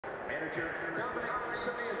Manager Dominic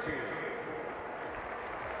Samanchi.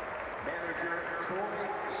 Manager Troy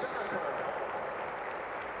Seneca.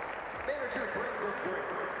 Manager Brandon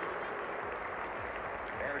Green.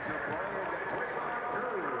 Manager Brian Draymond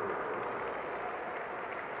Drew.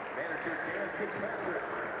 Manager Dan Fitzpatrick.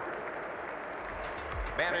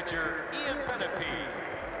 Manager Ian Benepe.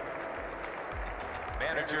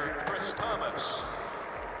 Manager Chris Thomas.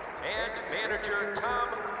 And Manager Tom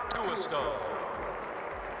Tuisto.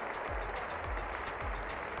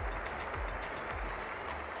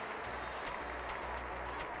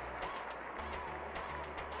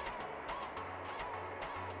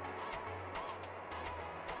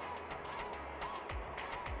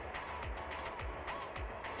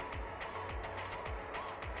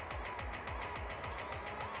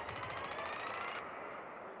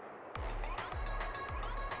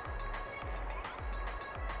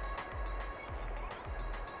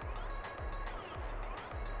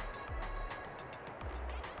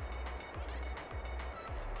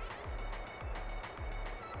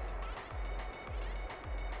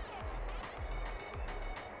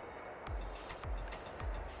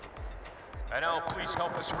 And now please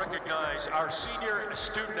help us recognize our senior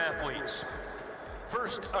student athletes.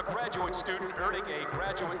 First, a graduate student earning a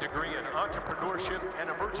graduate degree in entrepreneurship and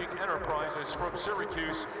emerging enterprises from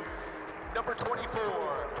Syracuse, number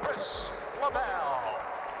 24, Chris Laval.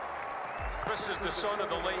 Chris is the son of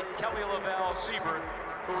the late Kelly Laval Siebert,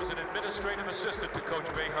 who was an administrative assistant to Coach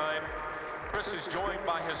Boeheim. Chris is joined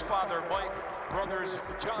by his father, Mike, brothers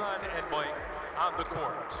John and Mike on the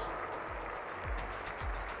court.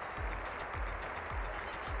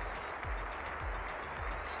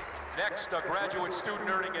 Next, a graduate student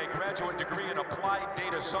earning a graduate degree in applied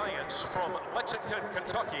data science from Lexington,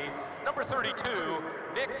 Kentucky, number 32,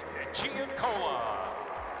 Nick Giancola.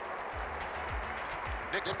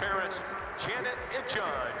 Nick's parents, Janet and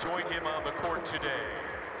John, join him on the court today.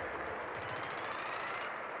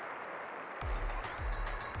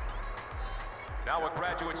 Now a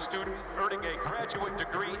graduate student earning a graduate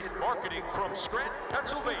degree in marketing from Scranton,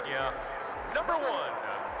 Pennsylvania, number 1,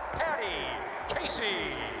 Patty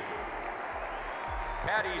Casey.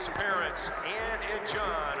 Patty's parents, Ann and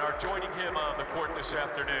John, are joining him on the court this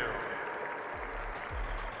afternoon.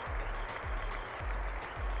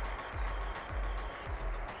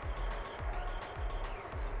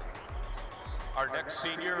 Our next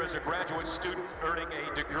senior is a graduate student earning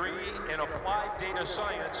a degree in applied data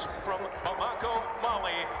science from Bamako,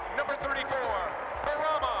 Mali, number 34,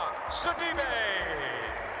 Barama Sadibe.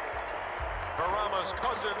 Barama's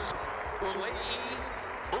cousins, Ulei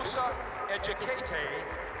Musa Ejekete,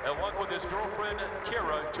 along with his girlfriend,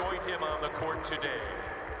 Kira, join him on the court today.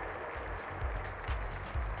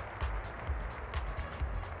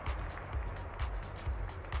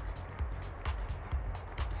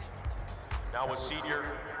 Now a senior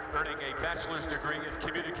earning a bachelor's degree in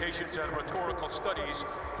communications and rhetorical studies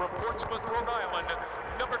from Portsmouth, Rhode Island,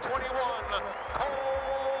 number 21,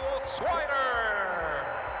 Cole Swider.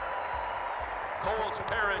 Cole's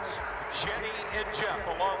parents, Jenny and Jeff,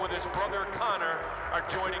 along with his brother Connor, are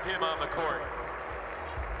joining him on the court.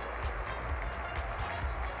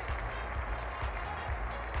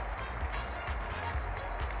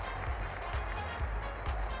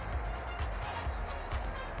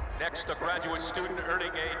 Next, a graduate student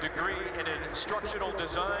earning a degree in instructional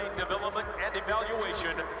design, development, and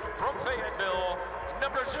evaluation from Fayetteville,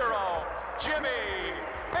 number 0, Jimmy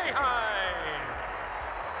Boeheim.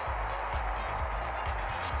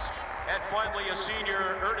 And finally, a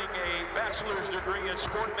senior earning a bachelor's degree in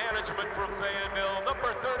sport management from Fayetteville,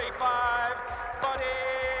 number 35, Buddy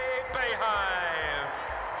Boeheim.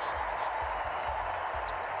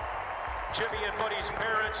 Jimmy and Buddy's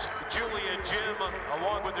parents, Julie and Jim,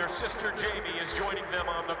 along with their sister Jamie, is joining them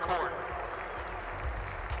on the court.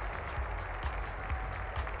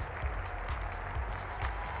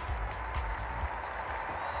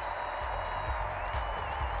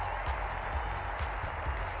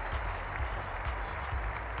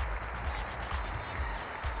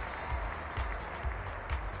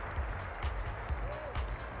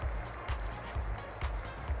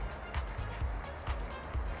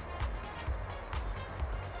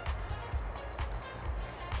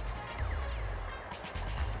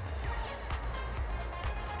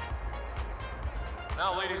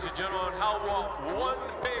 Now, ladies and gentlemen, how about one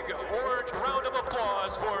big orange round of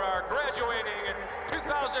applause for our graduating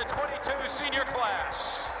 2022 senior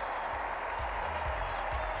class.